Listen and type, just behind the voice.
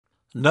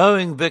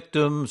Knowing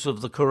victims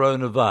of the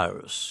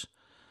coronavirus.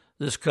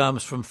 This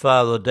comes from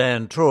Father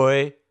Dan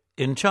Troy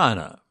in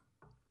China.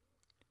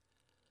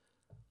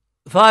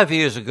 5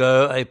 years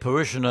ago, a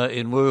parishioner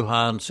in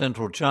Wuhan,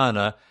 central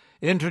China,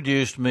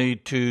 introduced me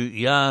to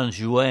Yan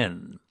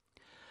Zhuan.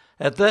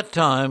 At that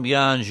time,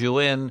 Yan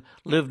Zhuan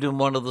lived in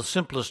one of the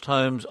simplest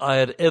homes I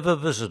had ever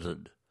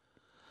visited.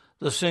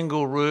 The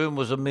single room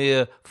was a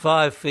mere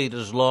 5 feet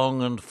as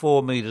long and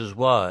 4 meters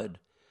wide.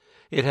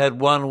 It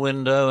had one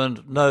window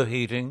and no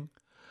heating.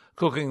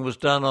 Cooking was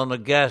done on a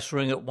gas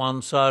ring at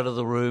one side of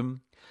the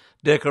room.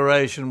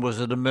 Decoration was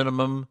at a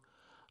minimum.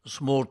 A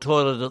small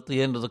toilet at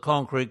the end of the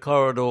concrete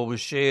corridor was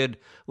shared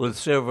with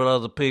several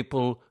other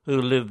people who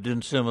lived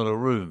in similar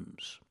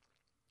rooms.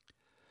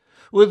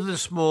 With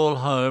this small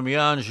home,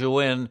 Yan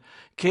Zhuan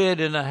cared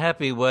in a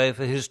happy way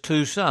for his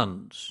 2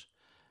 sons.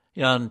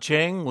 Yan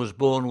Cheng was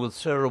born with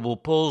cerebral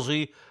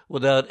palsy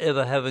without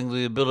ever having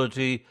the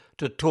ability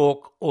to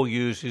talk or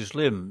use his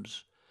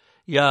limbs.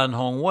 Yan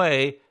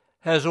Hongwei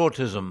has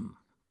autism.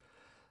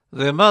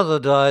 Their mother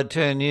died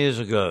 10 years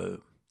ago.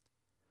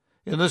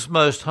 In this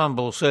most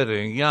humble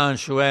setting, Yan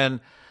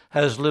Zhuan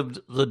has lived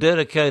the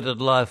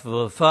dedicated life of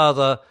a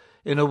father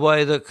in a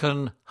way that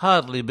can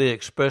hardly be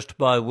expressed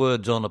by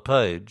words on a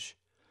page.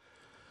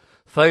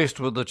 Faced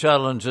with the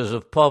challenges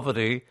of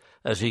poverty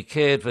as he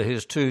cared for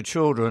his 2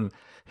 children,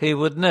 he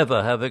would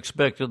never have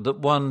expected that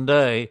one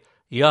day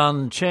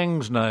Yan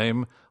Cheng's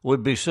name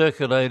would be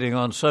circulating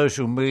on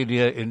social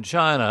media in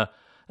China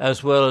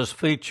as well as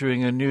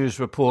featuring in news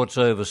reports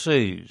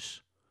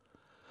overseas.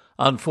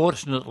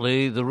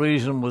 Unfortunately, the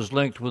reason was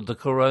linked with the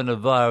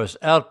coronavirus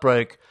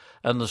outbreak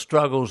and the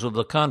struggles of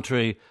the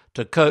country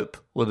to cope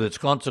with its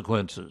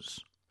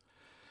consequences.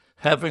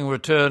 Having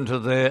returned to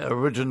their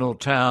original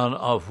town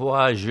of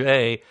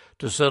Huaizhou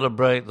to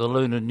celebrate the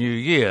Lunar New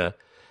Year,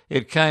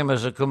 it came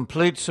as a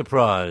complete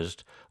surprise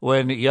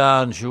when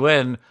Yan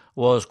Zhuan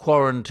was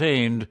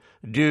quarantined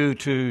due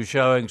to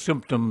showing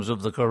symptoms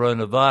of the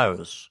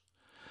coronavirus.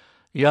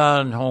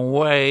 Yan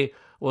Hongwei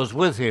was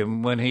with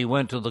him when he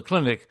went to the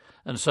clinic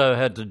and so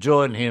had to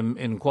join him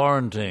in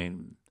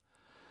quarantine.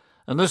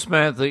 And this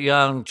meant that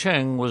Yan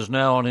Cheng was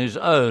now on his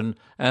own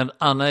and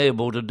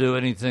unable to do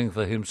anything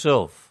for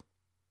himself.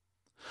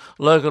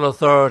 Local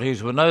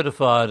authorities were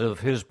notified of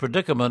his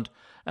predicament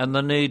and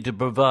the need to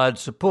provide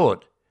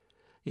support,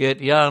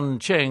 yet Yan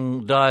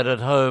Cheng died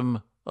at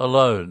home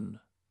alone,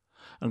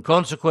 and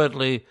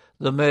consequently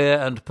the mayor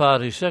and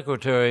party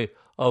secretary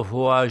of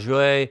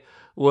Huaizhou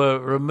were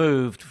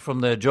removed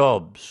from their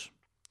jobs.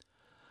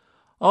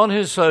 On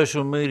his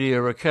social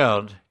media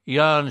account,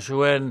 Yan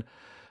Zhuan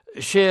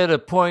shared a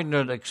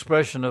poignant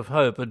expression of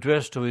hope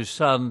addressed to his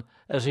son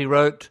as he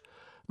wrote,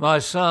 "My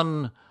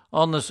son,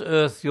 on this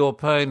earth your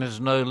pain has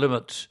no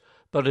limits,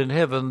 but in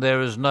heaven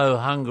there is no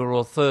hunger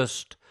or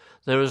thirst,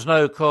 there is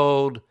no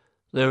cold,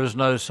 there is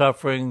no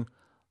suffering,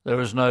 there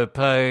is no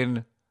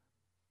pain,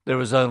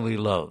 there is only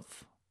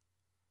love."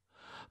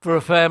 For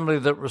a family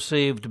that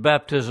received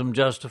baptism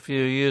just a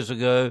few years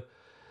ago,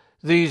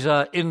 these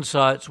are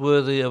insights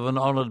worthy of an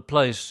honoured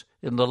place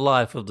in the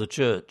life of the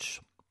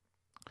Church.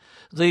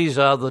 These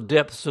are the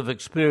depths of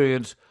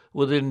experience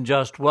within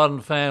just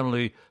one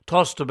family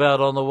tossed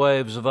about on the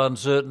waves of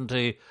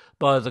uncertainty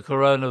by the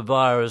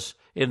coronavirus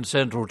in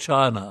central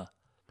China.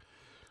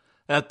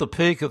 At the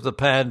peak of the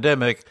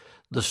pandemic,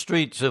 the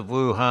streets of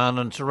Wuhan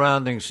and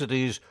surrounding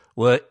cities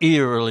were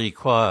eerily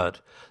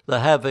quiet, the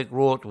havoc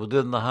wrought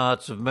within the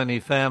hearts of many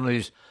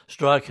families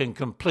striking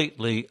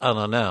completely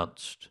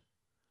unannounced.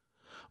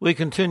 We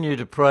continue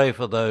to pray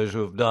for those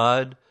who have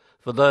died,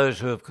 for those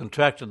who have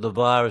contracted the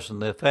virus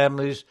and their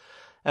families,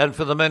 and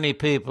for the many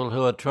people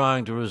who are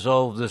trying to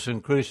resolve this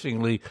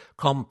increasingly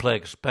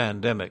complex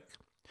pandemic.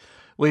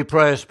 We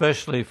pray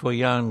especially for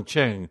Yan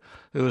Cheng,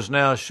 who is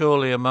now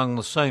surely among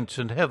the saints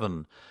in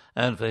heaven,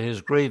 and for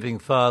his grieving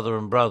father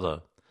and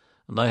brother,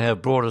 and they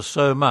have brought us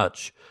so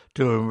much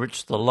to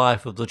enrich the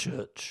life of the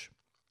Church.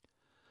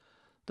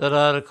 That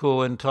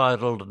article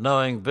entitled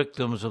 "Knowing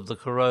Victims of the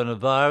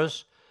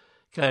Coronavirus"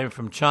 came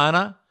from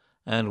China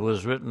and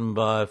was written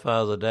by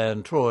Father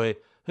Dan Troy,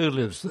 who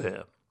lives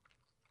there.